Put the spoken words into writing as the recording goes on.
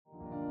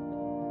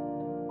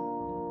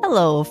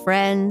Hello,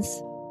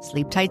 friends.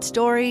 Sleep Tight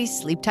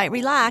Stories, Sleep Tight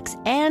Relax,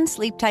 and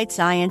Sleep Tight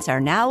Science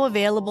are now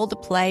available to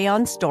play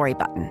on Story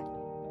Button,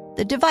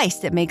 the device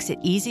that makes it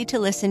easy to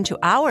listen to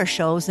our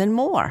shows and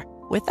more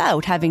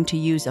without having to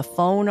use a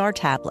phone or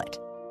tablet.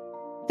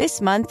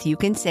 This month, you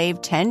can save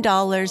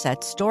 $10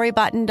 at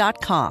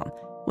storybutton.com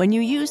when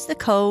you use the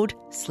code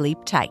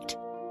SLEEPTIGHT.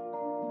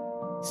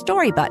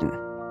 Story Button,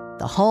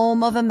 the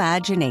home of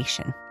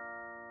imagination.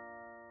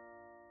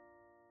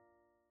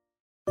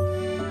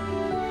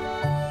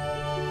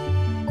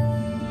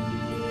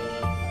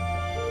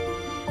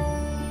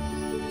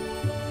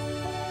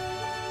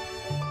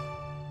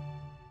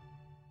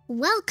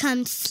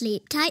 Welcome to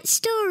Sleep Tight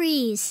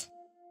Stories.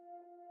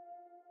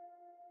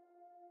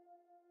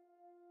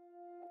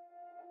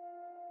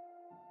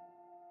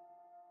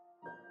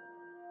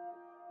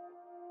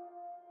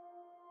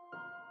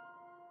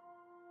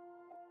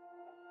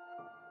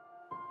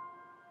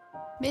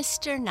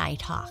 Mr.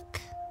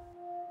 Nighthawk.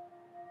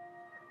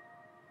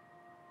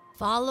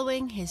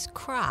 Following his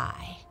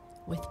cry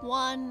with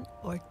one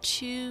or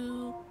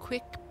two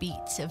quick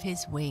beats of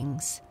his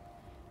wings,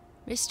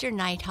 Mr.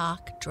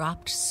 Nighthawk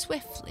dropped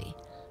swiftly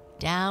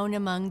down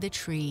among the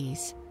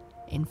trees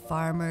in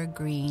Farmer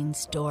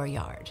Green's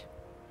dooryard.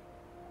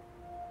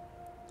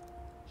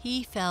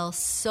 He fell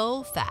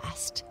so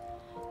fast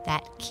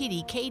that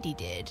Kiddie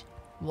Katydid,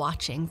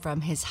 watching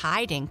from his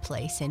hiding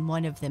place in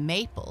one of the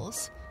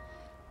maples,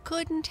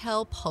 couldn't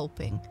help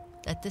hoping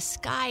that the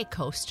sky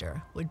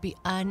coaster would be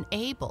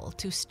unable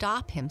to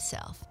stop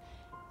himself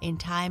in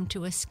time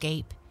to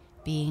escape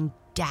being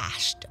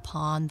dashed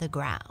upon the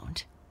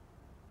ground.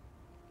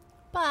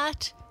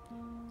 But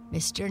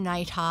Mr.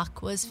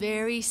 Nighthawk was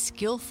very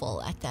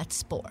skillful at that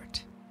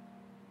sport.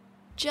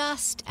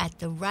 Just at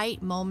the right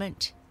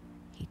moment,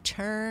 he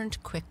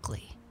turned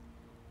quickly,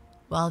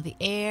 while the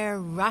air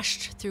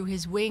rushed through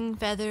his wing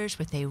feathers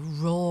with a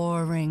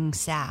roaring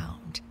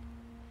sound.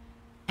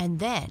 And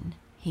then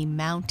he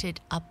mounted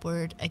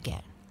upward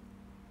again.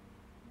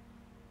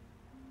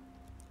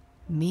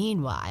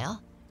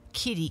 Meanwhile,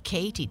 Kiddie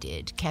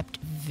Katydid kept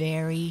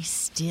very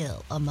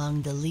still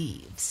among the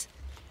leaves,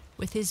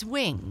 with his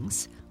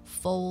wings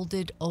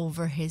folded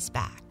over his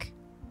back.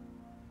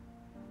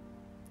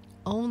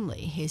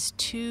 Only his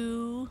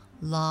two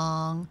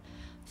long,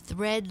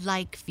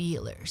 thread-like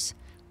feelers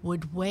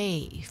would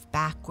wave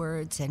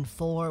backwards and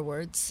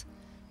forwards,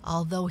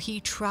 although he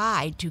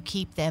tried to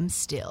keep them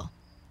still.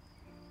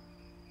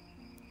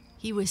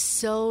 He was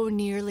so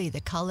nearly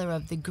the color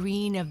of the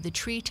green of the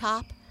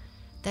treetop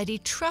that he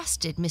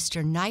trusted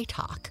Mr.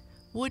 Nighthawk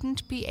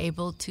wouldn't be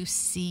able to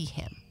see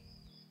him.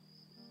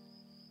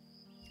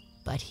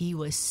 But he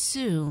was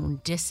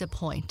soon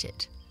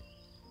disappointed,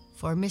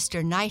 for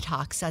Mr.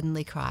 Nighthawk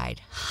suddenly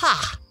cried,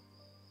 "Ha!"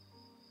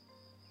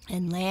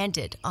 and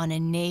landed on a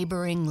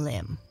neighboring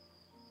limb.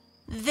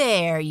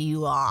 "There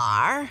you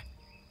are,"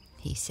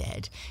 he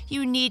said.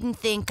 "You needn't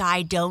think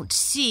I don't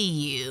see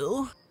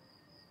you."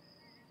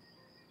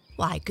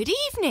 "Why, good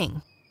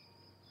evening,"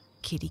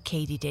 Kiddie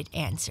Katydid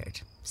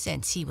answered.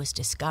 Since he was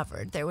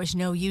discovered, there was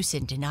no use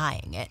in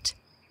denying it.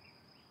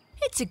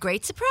 "It's a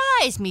great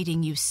surprise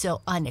meeting you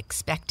so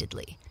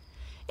unexpectedly.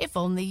 If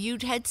only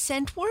you'd had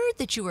sent word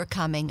that you were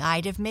coming,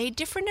 I'd have made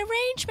different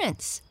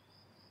arrangements."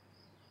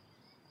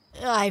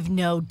 "I've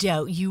no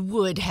doubt you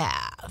would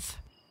have,"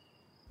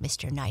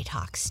 Mr.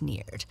 Nighthawk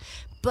sneered,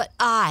 "but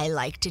I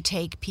like to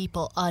take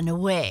people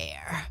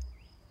unaware.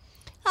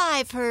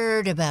 I've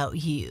heard about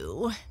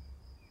you,"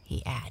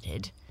 he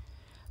added.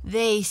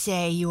 "They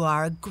say you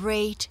are a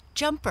great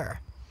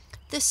jumper,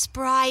 the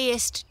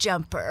spryest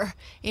jumper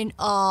in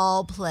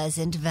all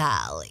Pleasant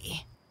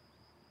Valley."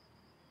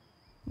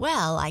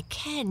 "Well, I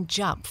can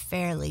jump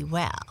fairly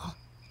well,"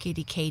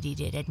 Kiddie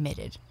Katydid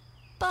admitted,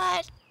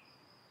 "but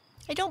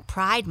I don't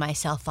pride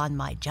myself on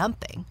my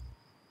jumping.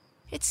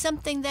 It's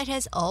something that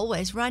has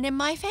always run in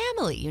my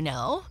family, you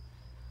know.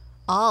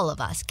 All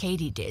of us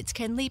Katydids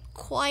can leap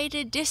quite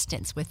a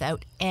distance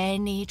without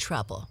any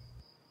trouble."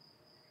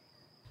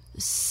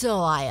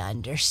 "So I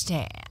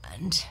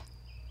understand,"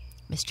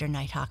 Mr.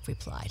 Nighthawk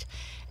replied,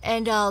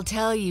 "and I'll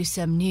tell you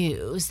some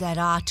news that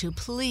ought to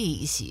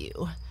please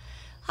you.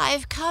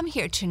 I've come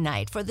here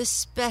tonight for the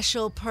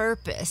special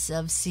purpose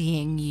of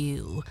seeing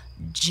you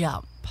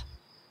jump."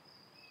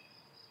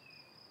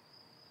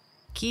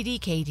 Kiddie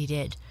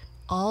Katydid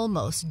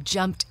almost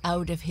jumped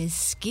out of his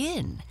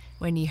skin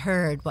when he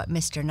heard what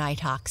Mr.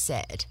 Nighthawk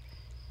said,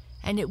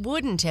 and it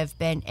wouldn't have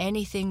been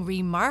anything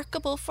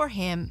remarkable for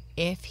him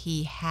if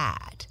he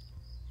had.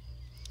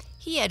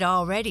 He had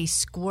already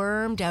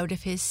squirmed out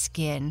of his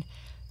skin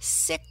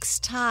 6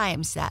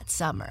 times that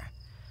summer,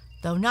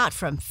 though not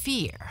from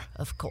fear,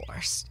 of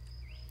course.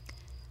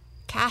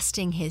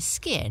 Casting his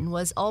skin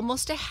was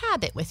almost a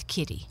habit with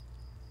Kiddie.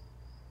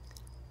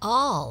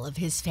 All of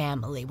his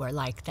family were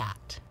like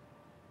that.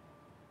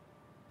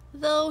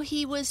 Though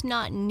he was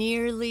not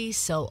nearly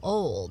so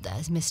old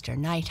as Mr.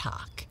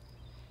 Nighthawk,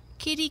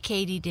 Kiddie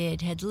Katydid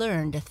had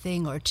learned a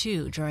thing or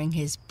two during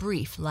his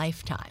brief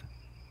lifetime.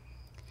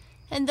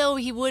 And though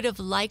he would have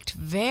liked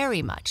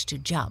very much to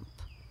jump,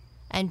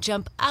 and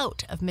jump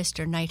out of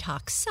Mr.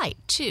 Nighthawk's sight,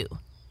 too.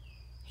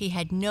 He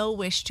had no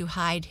wish to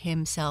hide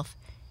himself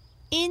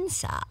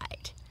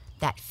inside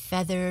that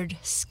feathered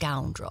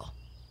scoundrel.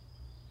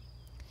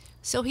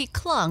 So he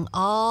clung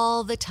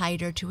all the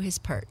tighter to his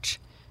perch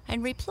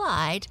and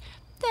replied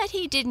that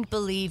he didn't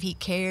believe he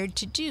cared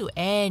to do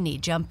any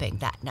jumping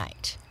that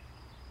night.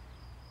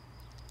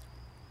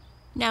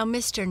 Now,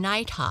 Mr.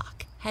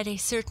 Nighthawk had a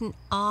certain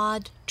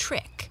odd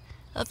trick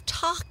of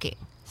talking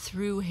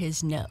through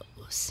his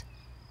nose.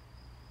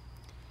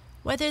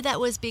 Whether that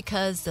was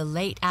because the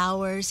late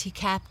hours he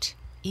kept,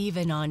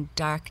 even on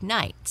dark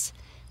nights,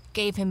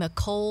 gave him a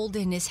cold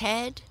in his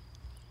head,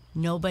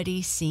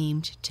 nobody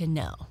seemed to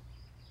know.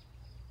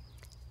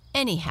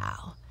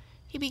 Anyhow,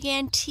 he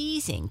began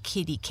teasing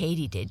Kiddie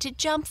Katydid to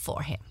jump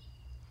for him,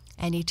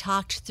 and he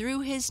talked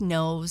through his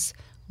nose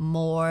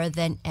more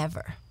than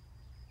ever.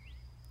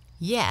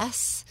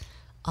 Yes,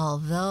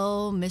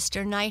 although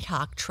Mr.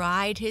 Nighthawk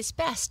tried his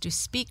best to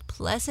speak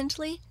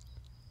pleasantly,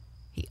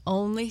 he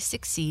only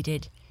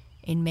succeeded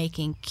in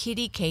making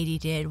Kiddie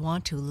Katydid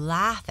want to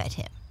laugh at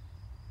him.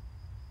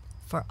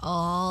 For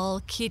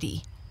all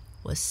Kiddie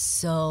was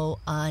so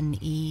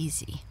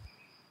uneasy.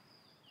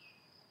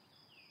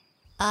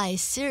 "I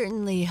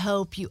certainly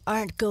hope you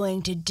aren't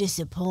going to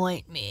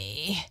disappoint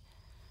me,"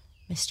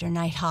 Mr.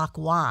 Nighthawk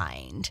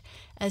whined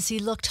as he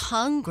looked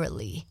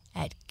hungrily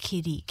at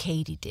Kiddie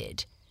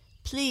Katydid.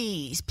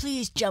 "Please,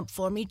 please jump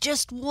for me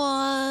just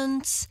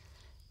once,"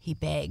 he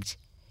begged.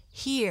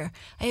 "Here,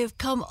 I have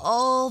come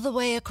all the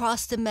way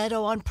across the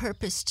meadow on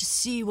purpose to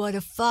see what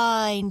a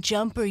fine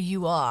jumper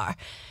you are,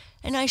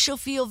 and I shall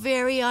feel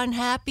very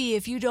unhappy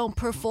if you don't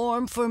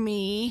perform for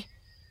me."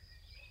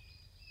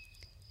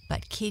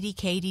 But Kiddie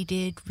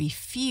Katydid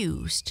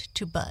refused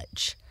to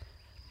budge.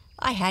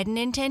 "I hadn't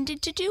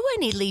intended to do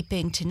any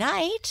leaping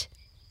tonight,"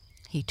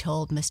 he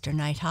told Mr.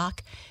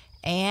 Nighthawk,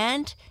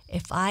 "and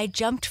if I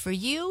jumped for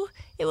you,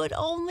 it would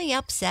only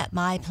upset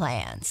my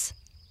plans."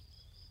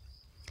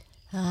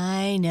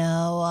 I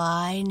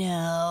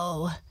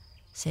know,"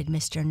 said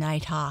Mr.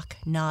 Nighthawk,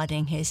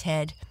 nodding his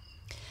head.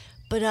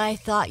 "But I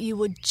thought you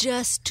would,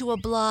 just to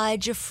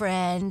oblige a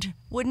friend,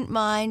 wouldn't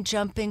mind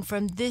jumping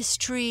from this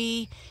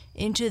tree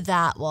into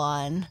that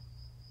one."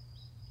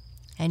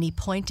 And he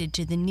pointed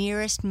to the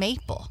nearest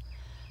maple,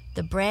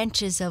 the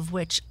branches of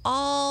which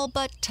all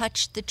but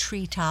touched the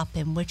treetop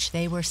in which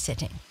they were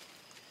sitting.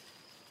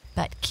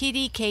 But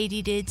Kiddie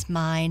Katydid's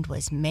mind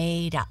was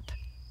made up.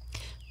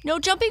 "No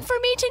jumping for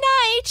me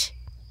tonight,"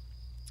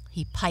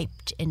 he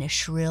piped in a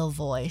shrill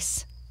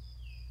voice.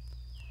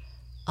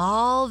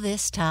 All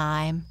this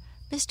time,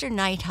 Mr.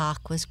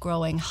 Nighthawk was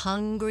growing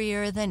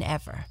hungrier than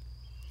ever,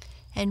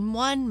 and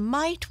one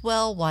might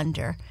well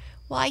wonder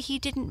why he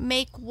didn't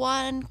make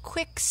one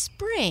quick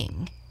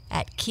spring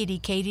at Kiddie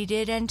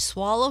Katydid and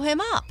swallow him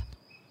up.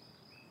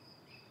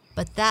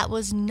 But that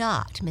was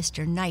not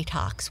Mr.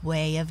 Nighthawk's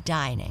way of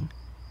dining.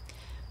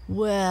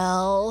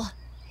 "Well,"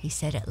 he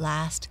said at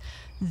last,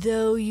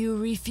 "though you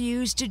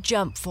refuse to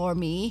jump for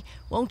me,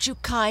 won't you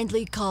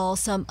kindly call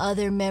some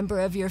other member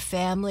of your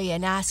family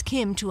and ask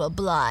him to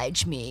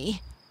oblige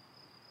me?"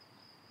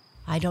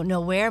 "I don't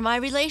know where my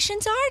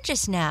relations are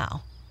just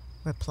now,"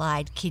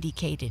 replied Kiddie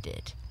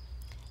Katydid.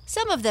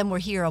 "Some of them were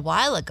here a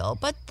while ago,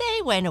 but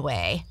they went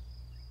away."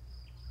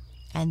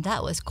 And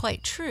that was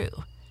quite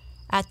true.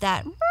 At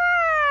that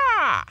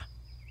 "Rah!"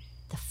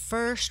 the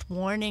first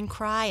warning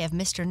cry of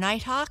Mr.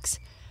 Nighthawk's,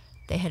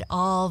 they had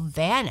all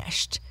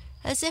vanished,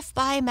 as if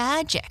by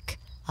magic,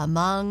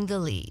 among the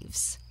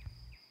leaves.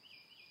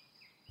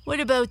 "What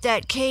about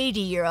that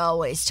Katy you're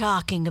always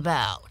talking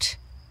about?"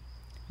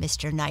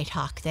 Mr.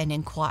 Nighthawk then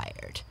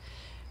inquired.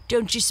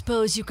 "Don't you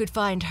suppose you could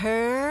find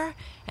her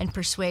and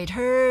persuade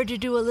her to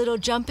do a little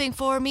jumping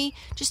for me,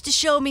 just to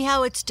show me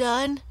how it's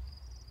done?"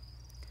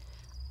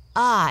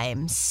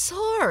 "I'm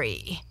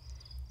sorry,"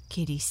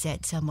 Kiddie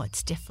said somewhat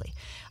stiffly.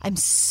 "I'm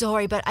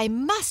sorry, but I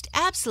must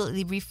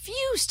absolutely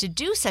refuse to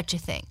do such a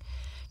thing.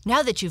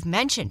 Now that you've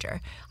mentioned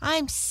her,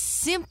 I'm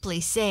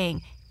simply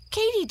saying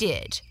Katy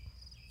did,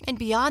 and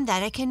beyond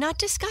that I cannot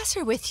discuss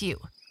her with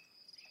you."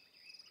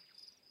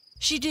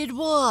 "She did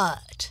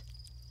what?"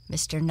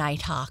 Mr.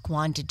 Nighthawk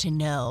wanted to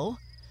know,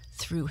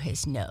 through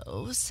his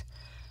nose.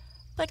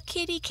 But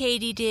Kiddie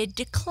Katydid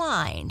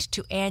declined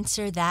to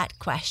answer that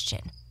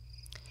question.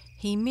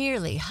 He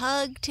merely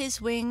hugged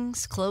his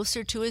wings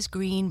closer to his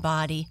green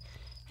body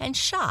and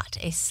shot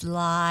a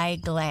sly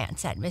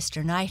glance at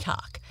Mr.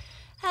 Nighthawk,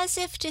 as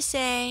if to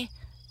say,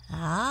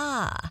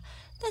 "Ah,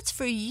 that's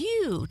for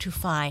you to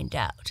find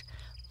out,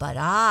 but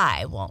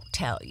I won't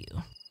tell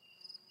you."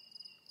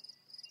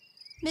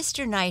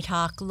 Mr.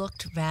 Nighthawk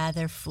looked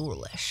rather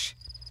foolish.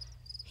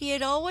 He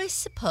had always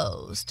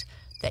supposed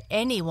that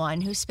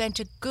anyone who spent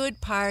a good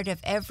part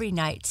of every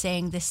night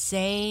saying the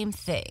same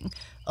thing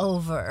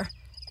over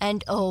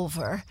and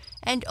over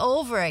and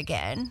over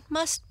again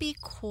must be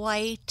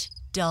quite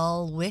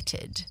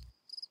dull-witted.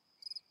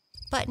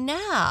 But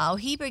now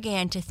he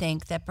began to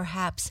think that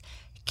perhaps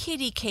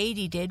Kiddie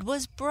Katydid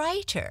was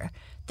brighter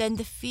than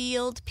the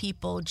field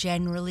people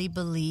generally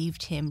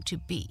believed him to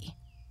be.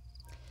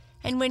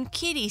 And when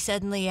Kitty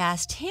suddenly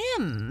asked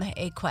him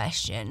a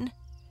question,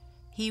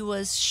 he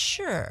was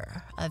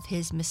sure of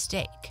his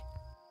mistake.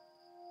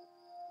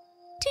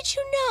 "Did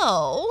you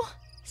know,"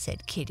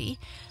 said Kitty,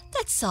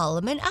 "that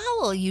Solomon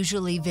Owl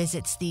usually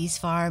visits these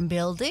farm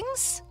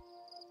buildings?"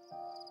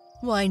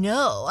 "Why,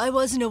 no, I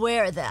wasn't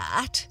aware of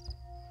that,"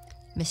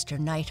 Mr.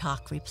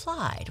 Nighthawk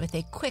replied with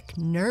a quick,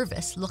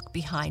 nervous look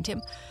behind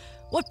him.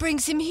 "What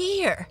brings him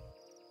here?"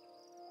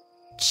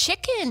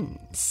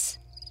 "Chickens,"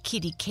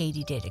 Kitty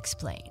Katydid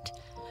explained.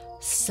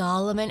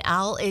 "Solomon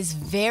Owl is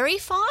very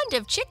fond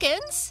of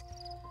chickens,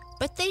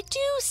 but they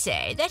do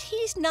say that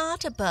he's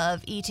not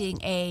above eating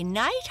a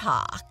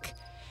nighthawk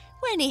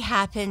when he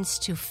happens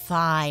to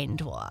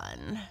find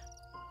one."